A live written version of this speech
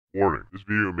Warning, this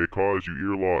video may cause you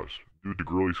ear loss due to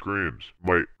girly screams,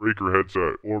 might break your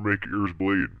headset, or make your ears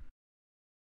bleed.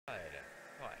 God,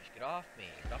 gosh, get off me.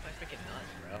 Get off my freaking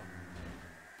nuts, bro.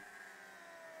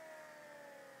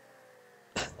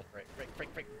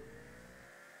 Frick.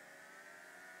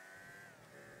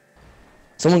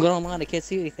 Someone got online, I can't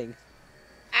see anything.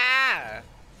 Ah!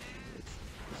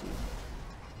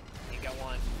 You got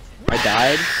one. I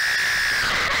died.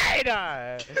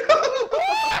 Why?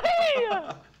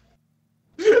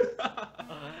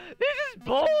 This is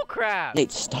bull crap.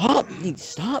 Nate, stop! Nate,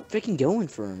 stop freaking going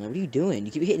for him. What are you doing?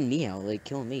 You keep hitting me out, like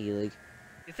killing me, like.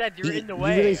 It said you're in the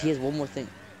way. You realize he has one more thing.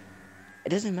 It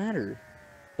doesn't matter.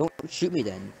 Don't shoot me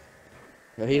then.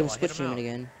 Or he don't switch him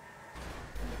again.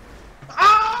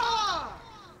 Ah!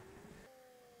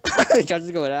 Josh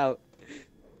is going out.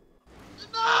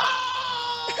 No!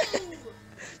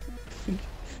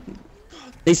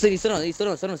 Hey, sit down.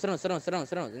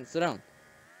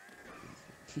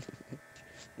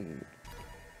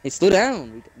 Hey, slow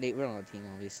down. Nate, we're on a team,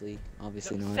 obviously.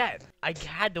 Obviously not. Seth, I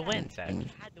had to win, Seth.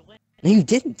 No, you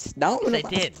didn't. No, Yes, I no,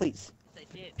 did. please.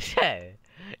 Seth,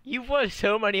 you've won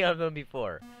so many of them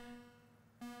before.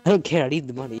 I don't care. I need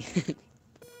the money. I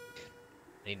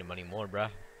need the money more, bruh.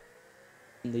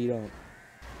 No, you don't.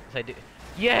 Yes, I do.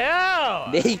 Yeah!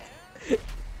 Nate. What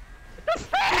the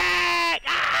frick?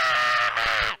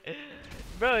 Ah!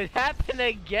 Bro, it happened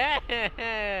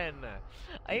again!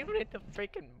 I even hit the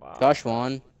freaking bomb. Josh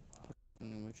won.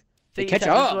 See, catch Seth,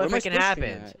 up. This is Where am I what freaking supposed to be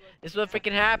happens. at? This is what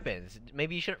freaking happens.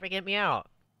 Maybe you shouldn't freaking hit me out.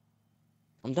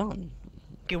 I'm done.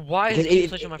 Okay, why is Because he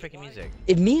switching my freaking music?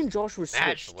 If me and Josh were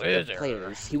Match switched loser.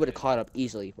 players, he would have caught up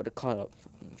easily. Would have caught up.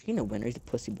 He no winner. He's a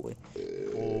pussy boy.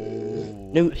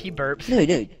 Oh. No. He burps.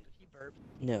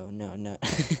 No.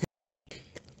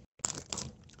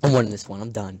 I'm winning this one.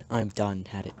 I'm done. I'm done.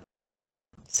 Had it.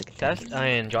 Sick of that. Seth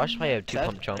and Josh probably have two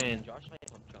pump chump.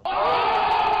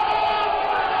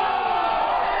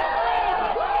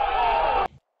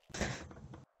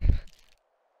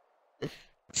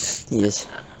 Yes.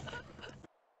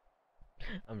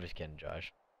 I'm just kidding,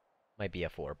 Josh. Might be a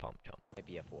 4 pump chump.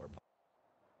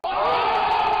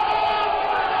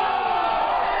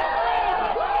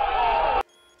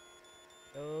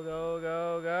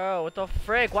 Go. What the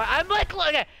frick? Why? I'm like,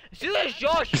 look at. As soon as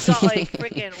Josh got like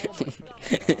freaking.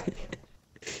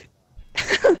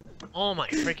 Oh my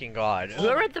freaking god.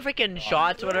 Whoever had the freaking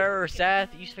shots, whatever, Seth,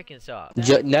 you freaking suck.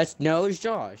 No, it was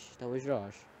Josh. That was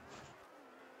Josh.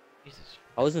 Jesus.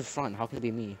 I was in front. How can it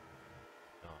be me?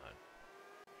 God.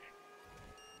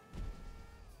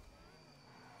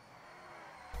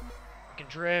 Freaking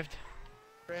drift.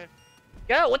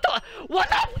 Go, what the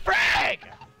frick?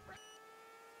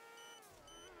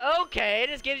 Okay,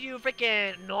 this gives you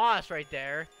freaking NOS right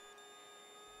there.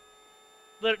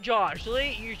 Look, Josh,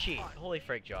 you're cheating. Holy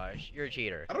frick, Josh. You're a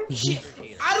cheater. I don't Yeah.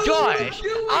 Josh,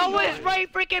 I was right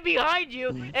freaking behind you,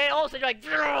 and all of a sudden you're like,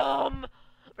 vroom!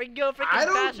 Freaking go I freaking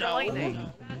don't faster know.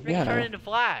 lightning. Freaking Yeah. turn into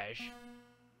Flash.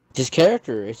 His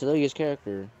character. It's literally his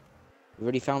character. We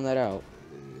already found that out.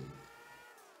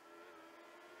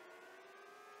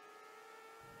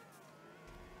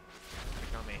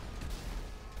 Not me.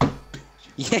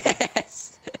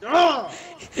 Yes. Oh!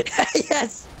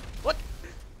 Yes. What?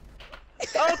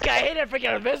 Okay, hit a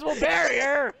freaking invisible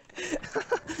barrier!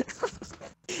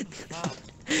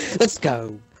 Let's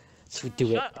go. Let's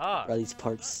do it. Shut up. All these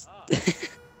parts.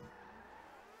 Sick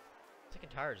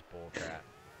and tired is bullcrap.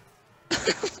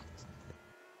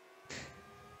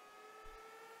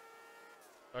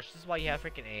 Josh, this is why you have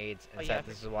freaking AIDS, and Seth,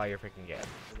 this is why you're freaking gay.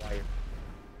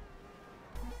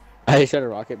 I shot a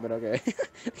rocket, but okay.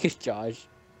 It's Josh.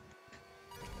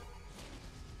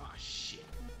 Oh shit.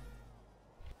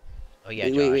 Oh yeah,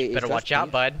 Wait, Josh. wait, Better is watch Josh out,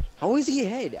 me? bud. How is he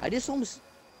ahead? I just almost.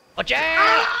 Watch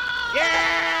out!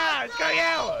 Yeah! Let's go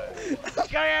you! Let's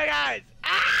go you guys!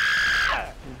 Ah!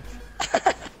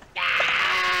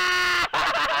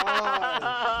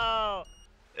 No!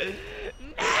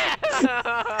 No!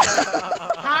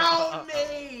 How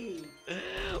me?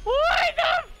 What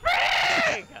the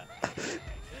frick?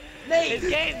 This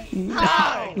game's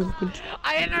stuck!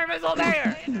 I hit an invisible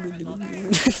barrier!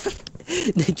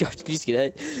 Josh, did you see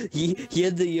that? He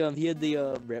had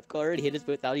the rep card. He hit his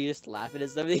both out. He just laughing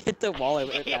and stuff. He hit the wall. I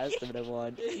went past him and I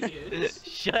won.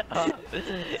 Shut up.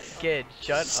 Kid,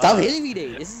 shut Stop up. hitting me,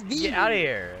 Nate. This is me. Get out of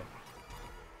here.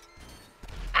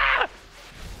 Ah!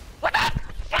 What the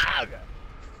fuck?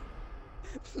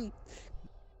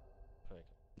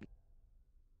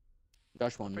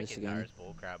 Josh won this Freaking again. Naruto's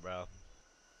bullcrap, bro.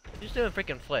 Just doing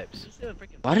freaking flips.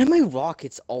 Why do my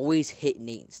rockets always hit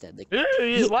Nate instead? Like,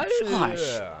 Why?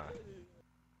 Josh.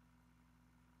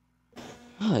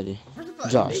 God. I forgot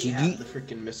Josh, they you- have the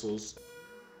freaking missiles.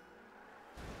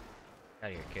 Out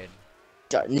of here, kid.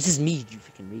 Josh, this is me, you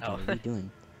freaking retard. Oh. What are you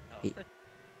doing? Hey.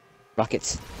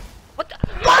 Rockets. What the?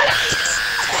 What?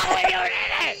 What are you doing?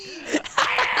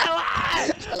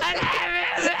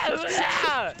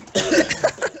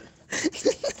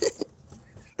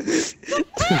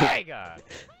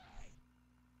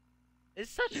 It's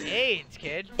such AIDS,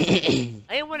 kid. I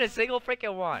didn't win a single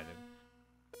freaking one.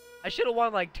 I should have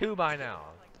won like 2 by now.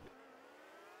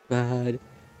 God.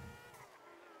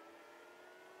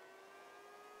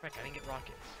 Frick, I didn't get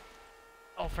rockets.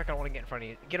 Oh, frick, I don't want to get in front of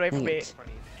you. Get away from me. Thanks.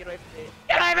 Get away from me.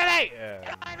 Get away from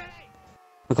me!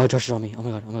 Oh my god, Josh is on me. Oh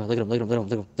my god, look at him, look at him, look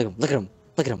at him, look at him, look at him,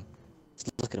 look at him.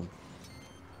 Just look at him.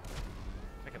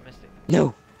 Frick, I missed it.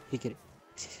 No! He get it.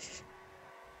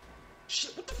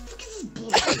 Shit, what the fuck is this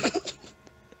bullshit?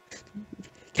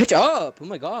 Catch up! Oh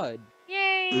my god.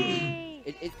 Yay!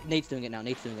 Nate's doing it now,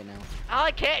 Nate's doing it now. Oh,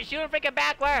 I can't shoot him freaking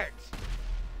backwards!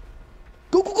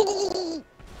 Go, go, go, go,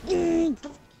 go,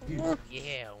 go!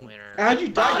 Yeah, winner. How'd you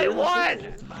die? I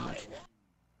won!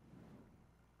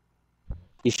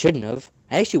 You shouldn't have.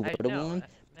 I actually I would have know, won, that-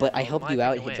 but that I was helped my you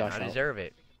out freaking and hit win. Josh I out. deserve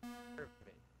it.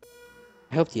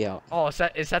 I helped you out. Oh,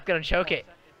 is Seth gonna choke it?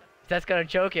 Seth's gonna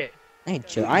choke it. I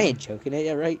ain't choking it,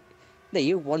 yeah, right? Nate,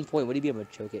 you're 1 point. What do you mean I'm gonna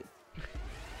choke it?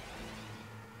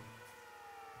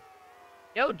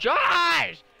 Yo,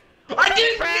 Josh! I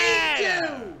didn't Fred! mean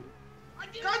to! I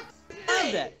did not Have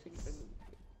say that.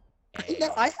 I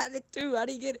know, I had it too. How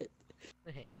do you get it?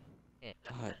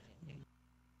 God.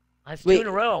 That's Wait, 2 in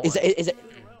a row. Is that,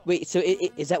 wait, so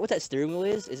is that what that steering wheel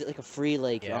is? Is it like a free,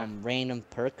 like, Yeah. random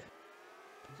perk?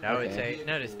 I would okay. say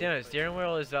no. The steering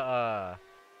wheel is the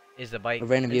bike. A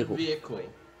random It's a vehicle. vehicle.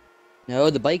 No,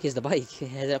 the bike is the bike. It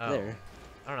has it up Oh. there.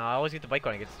 I don't know. I always get the bike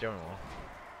when I get the steering wheel.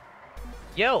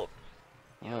 Yo,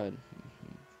 God.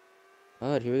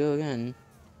 God, here we go again.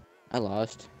 I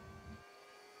lost.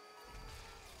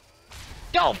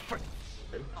 yo,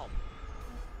 oh.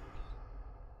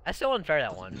 That's so unfair,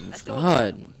 that one. That's so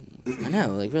unfair. God. I know,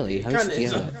 like, really. How Kinda did you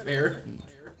is get that? unfair.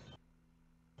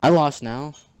 I lost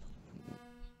now.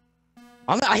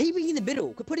 I hate being in the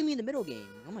middle. Quit putting me in the middle game.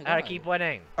 Oh my god. Gotta keep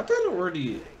winning. I thought I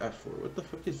already F4. What the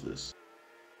fuck is this?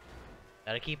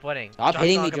 Gotta keep winning. Stop Josh,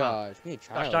 hitting me, knock him out. Josh. Be a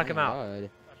child. knock Oh him my out. God.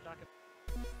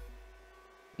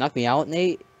 Knock me out,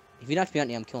 Nate? If you knock me out,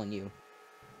 Nate, I'm killing you.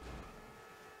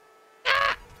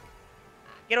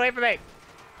 Get away from me!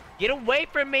 Get away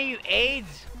from me, you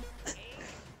AIDS!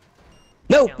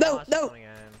 No, Can't no, lost no, this one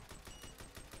again.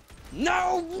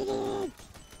 no!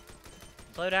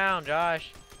 Slow down,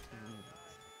 Josh.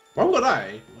 Why would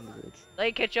I? Let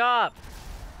you catch up.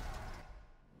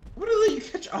 What did I let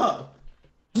you catch up?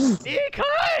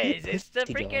 Because it's the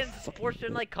Take it freaking off, fucking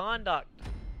sportsmanlike conduct.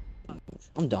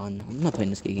 I'm done. I'm not playing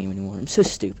this game anymore. I'm so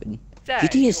stupid. Zach,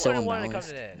 GT you is so wouldn't want to come unbalanced.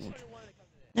 to this.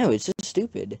 No, it's just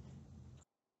stupid.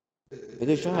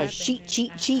 Because Josh,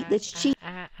 cheat, let's cheat.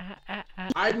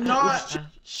 I'm not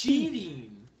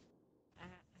cheating.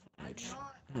 I'm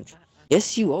not.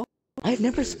 Yes, you are. I've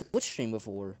never split streamed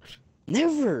before.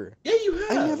 Never. Yeah, you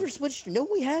have. I never split streamed. No,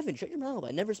 we haven't. Shut your mouth.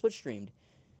 I never split streamed.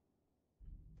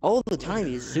 All the time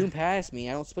you zoom past me.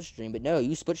 I don't split stream, but no,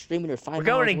 you split stream and you're 5 We're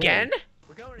going miles away. again?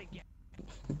 We're going again.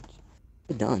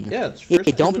 We're done. Yeah, it's Hey,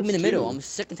 first don't put me in the against middle. you. I'm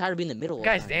sick and tired of being in the middle. The all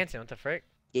guy's the time. dancing. What the frick?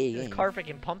 Yeah, This yeah. car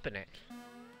freaking pumping it.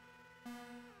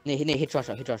 Nate, hit Josh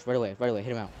out. Hit Josh right away. Right away.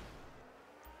 Hit him out.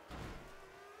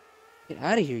 Get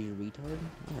out of here, you retard.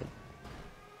 God.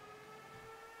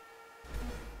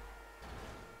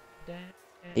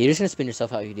 You're just gonna spin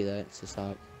yourself out if you do that, so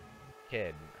stop.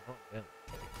 Kid.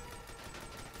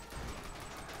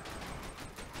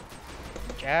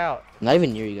 Watch out. I'm not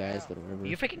even near you guys, but whatever. Are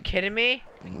you freaking kidding me?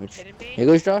 Which- Kidding me? Here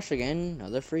goes Josh again.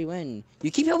 Another free win.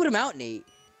 You keep helping him out, Nate.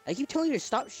 I keep telling you to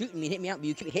stop shooting me and hit me out, but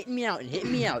you keep hitting me out and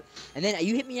hitting me out. And then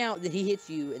you hit me out, then he hits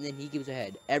you, and then he gives a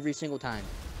head every single time.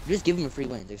 You just give him a free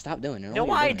win. Like, stop doing it. No,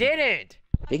 I didn't.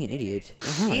 Being an idiot.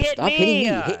 He hit Stop me.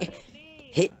 hitting me.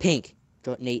 Hit pink.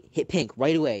 Nate, hit pink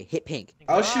right away. Hit pink.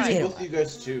 I was God. shooting both of you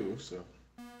guys too, so.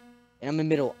 And I'm in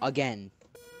middle again.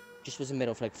 Just was in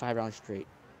middle for like 5 rounds straight.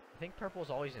 I think purple's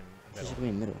always in the Just middle. gonna be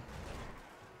in middle.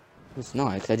 It's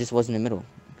not, because I just wasn't in middle.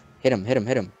 Hit him, hit him,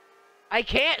 hit him. I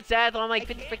can't, Seth. I'm like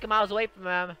 50 freaking miles away from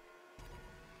him.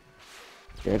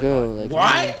 There you go. Like,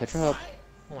 What? Catch up.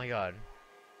 Oh my god.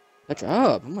 Catch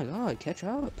up. Oh my god, catch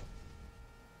up.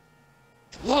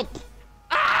 Up.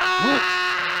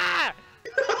 Ah!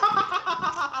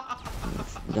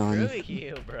 Done. Screw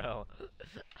you, bro.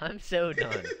 I'm so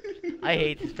done. I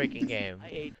hate this freaking game. I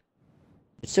hate.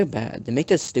 It's so bad. They make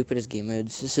the stupidest game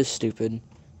modes. This is stupid.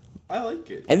 I like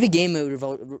it. Every game mode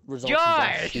results in Josh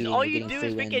Josh, cheating all or you getting do free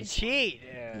is freaking wins. cheat.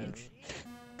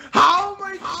 How am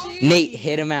I cheating? Nate,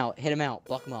 hit him out, block him out,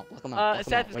 block him out. Block him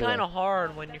Seth, out, it's right kind away. of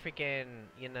hard when you're freaking,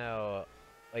 you know,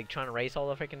 like trying to race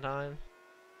all the freaking time.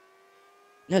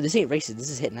 No, this ain't racing. This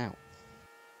is hitting out.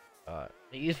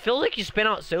 You feel like you spin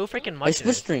out so freaking much. I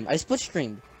split streamed. Get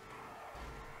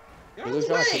There out of goes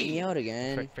the Josh, hit me way! out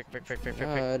again. Frick.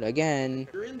 God, again.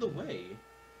 You're in the way.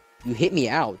 You hit me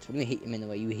out. What do you mean hit him in the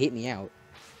way? You hit me out.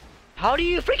 How do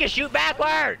you freaking shoot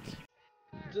backwards?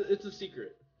 It's a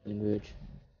secret. Language.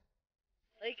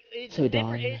 Like, it's So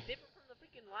different. dumb. It's different from the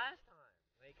freaking last time.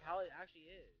 Like, how it actually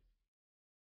is.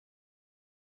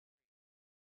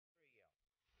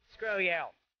 Screw you.